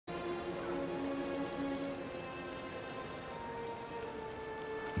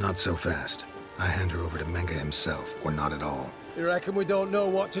Not so fast. I hand her over to Menge himself, or not at all. You reckon we don't know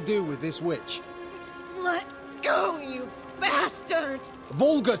what to do with this witch? Let go, you bastard!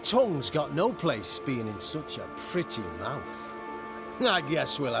 Vulgar tongue's got no place being in such a pretty mouth. I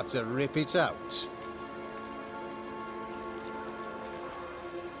guess we'll have to rip it out.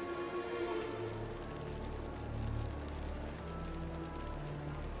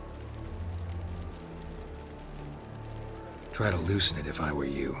 Try to loosen it if I were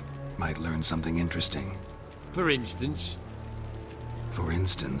you. Might learn something interesting. For instance? For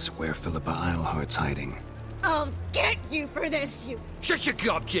instance, where Philippa Eilhart's hiding. I'll get you for this, you... Shut your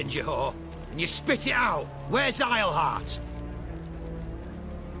gob, ginger whore! And you spit it out! Where's Eilhart?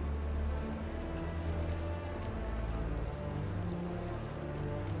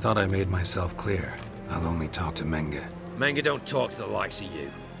 Thought I made myself clear. I'll only talk to Menge. Menge don't talk to the likes of you.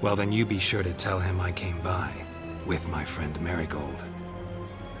 Well, then you be sure to tell him I came by. With my friend Marigold.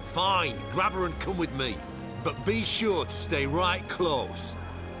 Fine, grab her and come with me. But be sure to stay right close.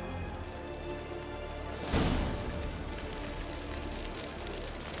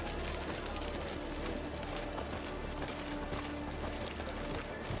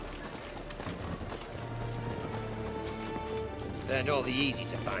 They're not the easy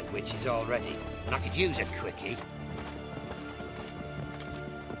to find witches already, and I could use a quickie.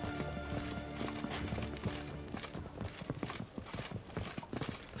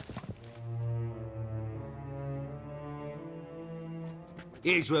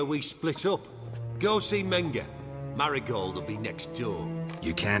 Here's where we split up. Go see Menge. Marigold will be next door.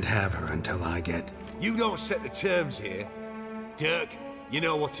 You can't have her until I get... You don't set the terms here. Dirk, you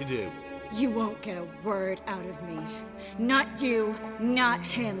know what to do. You won't get a word out of me. Not you, not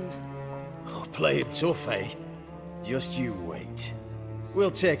him. Oh, play it tough, eh? Just you wait.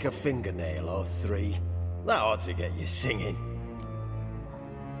 We'll take a fingernail or three. That ought to get you singing.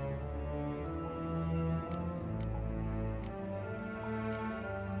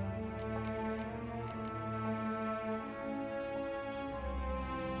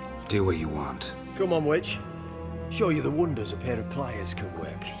 Do what you want. Come on, witch. Show you the wonders a pair of pliers can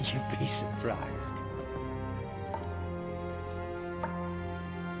work. You'd be surprised.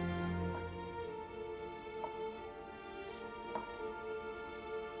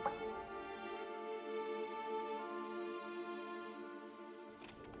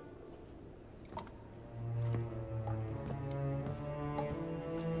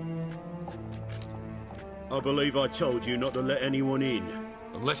 I believe I told you not to let anyone in.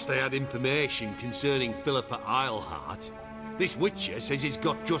 Unless they had information concerning Philippa Eilhart. This witcher says he's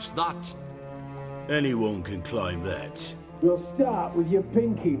got just that. Anyone can claim that. We'll start with your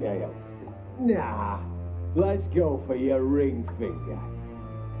pinky nail. Nah, let's go for your ring finger.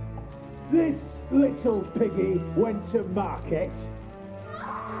 This little piggy went to market.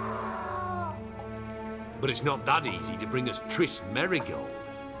 But it's not that easy to bring us Triss Marigold.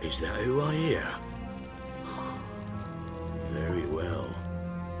 Is that who I hear? Very well.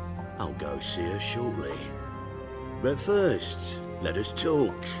 I'll go see her shortly. But first, let us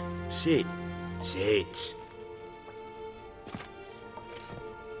talk. Sit. Sit.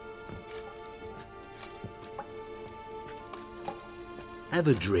 Have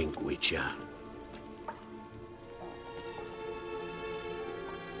a drink, Witcher.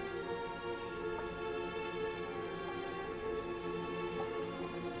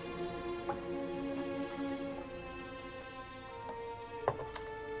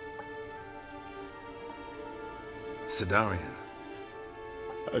 Sidarian.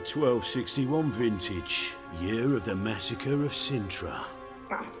 A 1261 vintage, year of the massacre of Sintra.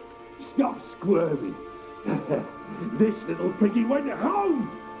 Stop squirming. This little piggy went home.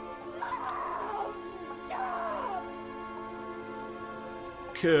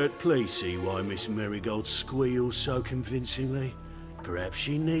 Kurt, please see why Miss Marigold squeals so convincingly. Perhaps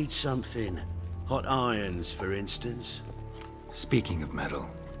she needs something. Hot irons, for instance. Speaking of metal,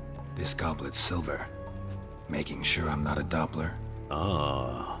 this goblet's silver. Making sure I'm not a Doppler.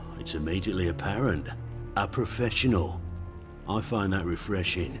 Ah, it's immediately apparent. A professional. I find that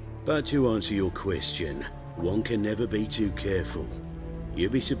refreshing. But to answer your question, one can never be too careful.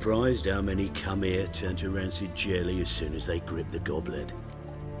 You'd be surprised how many come here turn to rancid jelly as soon as they grip the goblet.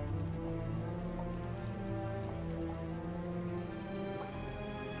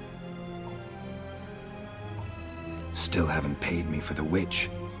 Still haven't paid me for the witch,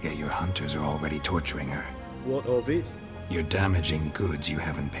 yet your hunters are already torturing her. What of it? You're damaging goods you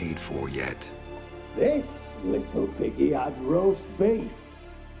haven't paid for yet. This little piggy had roast beef.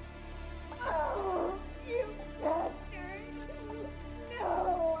 Oh, you bastard!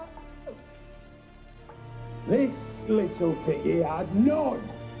 No! This little piggy had none.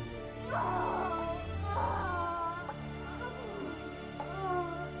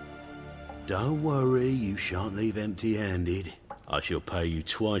 Don't worry, you shan't leave empty-handed. I shall pay you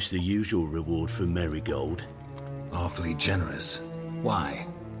twice the usual reward for Marigold. Awfully generous. Why?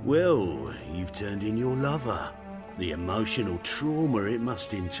 Well, you've turned in your lover. The emotional trauma it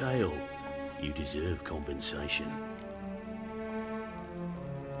must entail. You deserve compensation.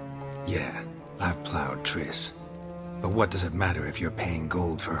 Yeah, I've plowed Triss. But what does it matter if you're paying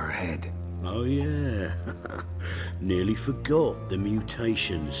gold for her head? Oh yeah. Nearly forgot the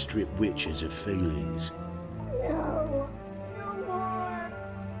mutations strip witches of feelings.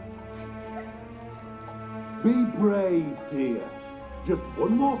 Be brave, dear. Just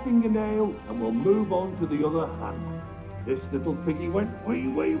one more fingernail and we'll move on to the other hand. This little piggy went wee.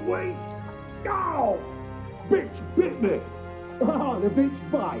 Ow! Bitch bit me! Oh, the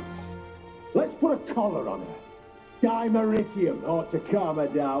bitch bites. Let's put a collar on her. Dimeritium ought to calm her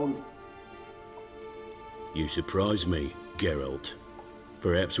down. You surprise me, Geralt.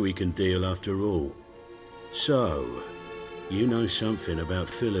 Perhaps we can deal after all. So, you know something about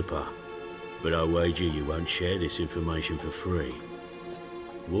Philippa, but I wager you won't share this information for free.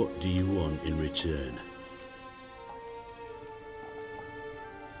 What do you want in return?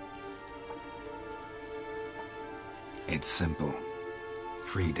 It's simple.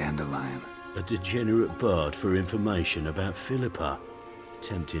 Free Dandelion. A degenerate bard for information about Philippa.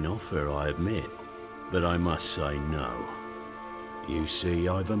 Tempting offer, I admit, but I must say no. You see,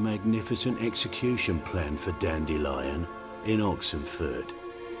 I've a magnificent execution plan for Dandelion in Oxenford.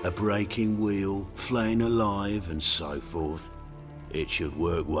 A breaking wheel, flaying alive, and so forth. It should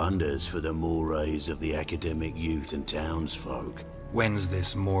work wonders for the mores of the academic youth and townsfolk. When's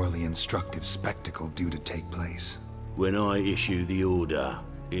this morally instructive spectacle due to take place? When I issue the order,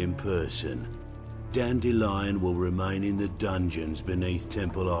 in person, Dandelion will remain in the dungeons beneath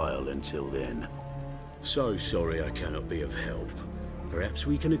Temple Isle until then. So sorry I cannot be of help. Perhaps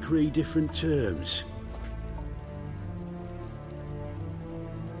we can agree different terms.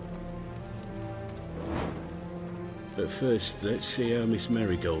 But first, let's see how Miss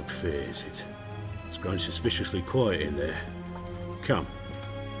Marigold fares. It's grown suspiciously quiet in there. Come.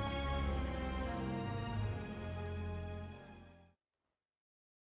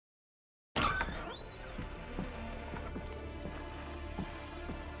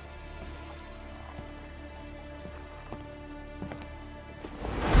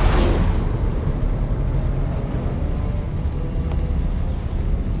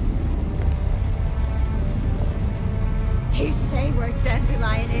 He say where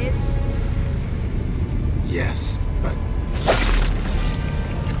Dandelion is? Yes, but...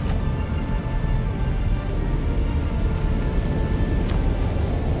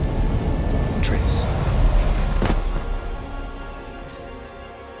 Triss.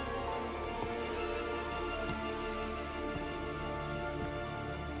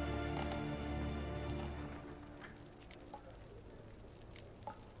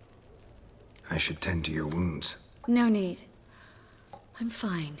 I should tend to your wounds. No need. I'm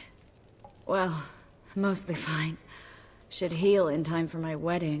fine. Well, mostly fine. Should heal in time for my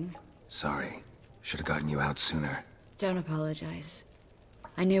wedding. Sorry. Should have gotten you out sooner. Don't apologize.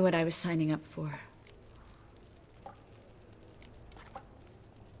 I knew what I was signing up for.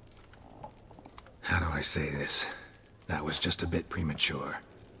 How do I say this? That was just a bit premature.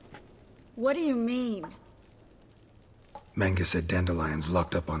 What do you mean? Menge said Dandelion's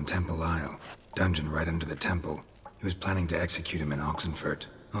locked up on Temple Isle. Dungeon right under the temple. He was planning to execute him in Oxenfurt.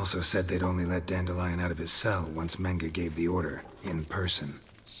 Also said they'd only let Dandelion out of his cell once Menge gave the order, in person.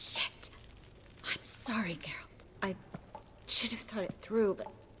 Shit. I'm sorry, Geralt. I should have thought it through, but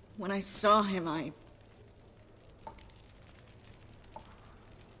when I saw him,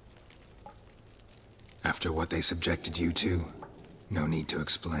 After what they subjected you to, no need to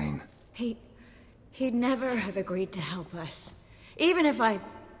explain. He'd never have agreed to help us. Even if I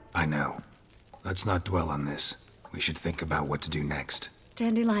know. Let's not dwell on this. We should think about what to do next.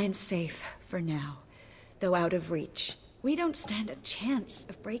 Dandelion's safe, for now. Though out of reach. We don't stand a chance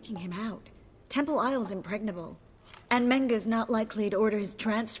of breaking him out. Temple Isle's impregnable. And Menge's not likely to order his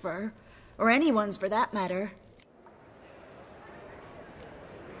transfer. Or anyone's, for that matter.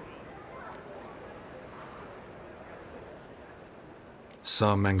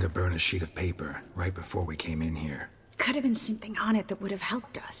 Saw Menge burn a sheet of paper right before we came in here. Could have been something on it that would have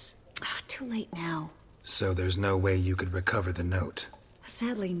helped us. Too late now. So there's no way you could recover the note?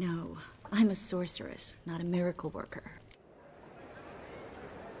 Sadly, no. I'm a sorceress, not a miracle worker.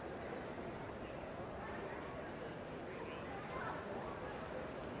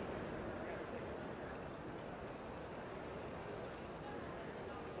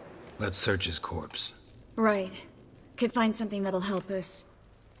 Let's search his corpse. Right. Could find something that'll help us.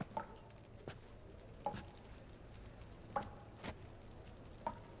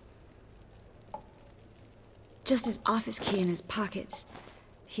 Just his office key in his pockets.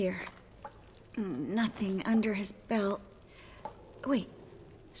 Here. Nothing under his belt. Wait,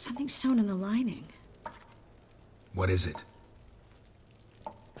 something sewn in the lining. What is it?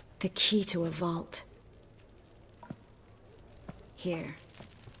 The key to a vault. Here,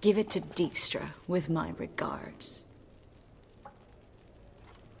 give it to Dijkstra with my regards.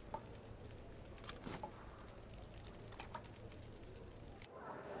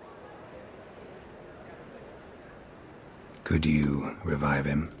 Could you revive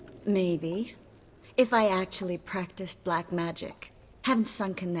him? Maybe. If I actually practiced black magic. Haven't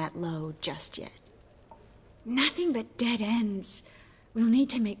sunken that low just yet. Nothing but dead ends. We'll need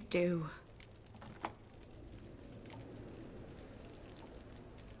to make do.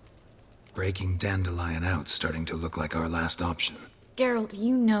 Breaking Dandelion out's starting to look like our last option. Geralt,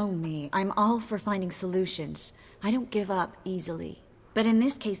 you know me. I'm all for finding solutions. I don't give up easily. But in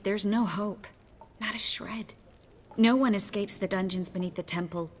this case, there's no hope. Not a shred. No one escapes the dungeons beneath the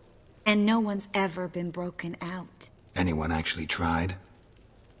temple, and no one's ever been broken out. Anyone actually tried?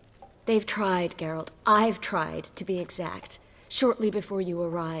 They've tried, Geralt. I've tried, to be exact. Shortly before you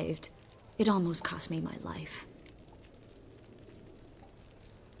arrived. It almost cost me my life.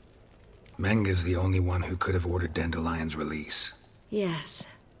 Menge's the only one who could have ordered Dandelion's release. Yes.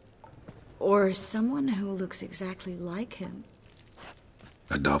 Or someone who looks exactly like him.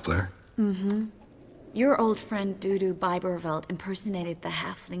 A Doppler? Mm-hmm. Your old friend Dudu Biberveld impersonated the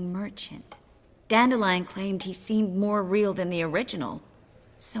halfling merchant. Dandelion claimed he seemed more real than the original.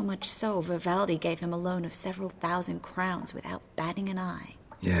 So much so, Vivaldi gave him a loan of several thousand crowns without batting an eye.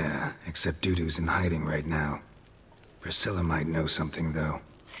 Yeah, except Dudu's in hiding right now. Priscilla might know something, though.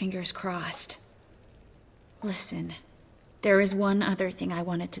 Fingers crossed. Listen, there is one other thing I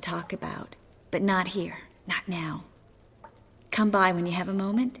wanted to talk about, but not here, not now. Come by when you have a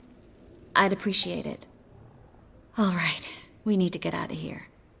moment. I'd appreciate it. All right, we need to get out of here.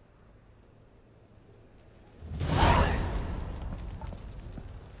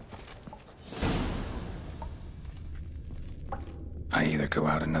 I either go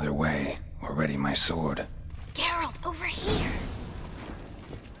out another way, or ready my sword. Geralt, over here!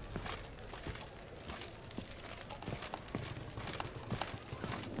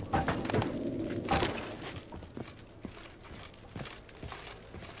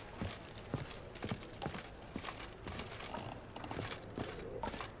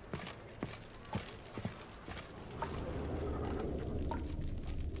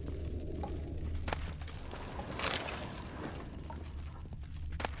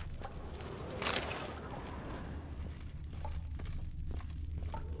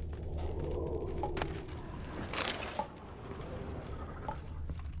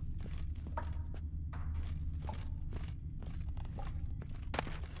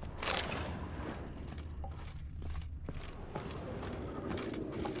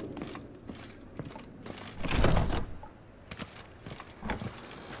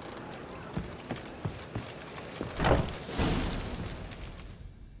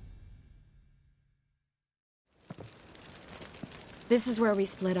 This is where we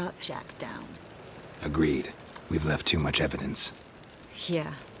split up, Jack down. Agreed. We've left too much evidence.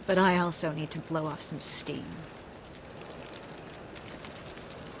 Yeah, but I also need to blow off some steam.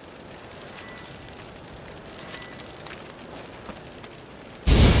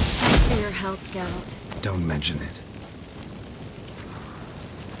 Thanks for your help, Geralt. Don't mention it.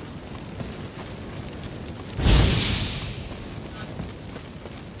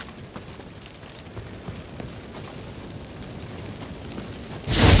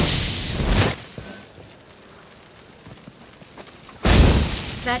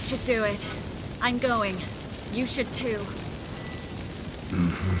 That should do it. I'm going. You should too.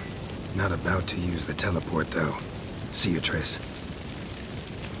 Mm-hmm. Not about to use the teleport, though. See you, Triss.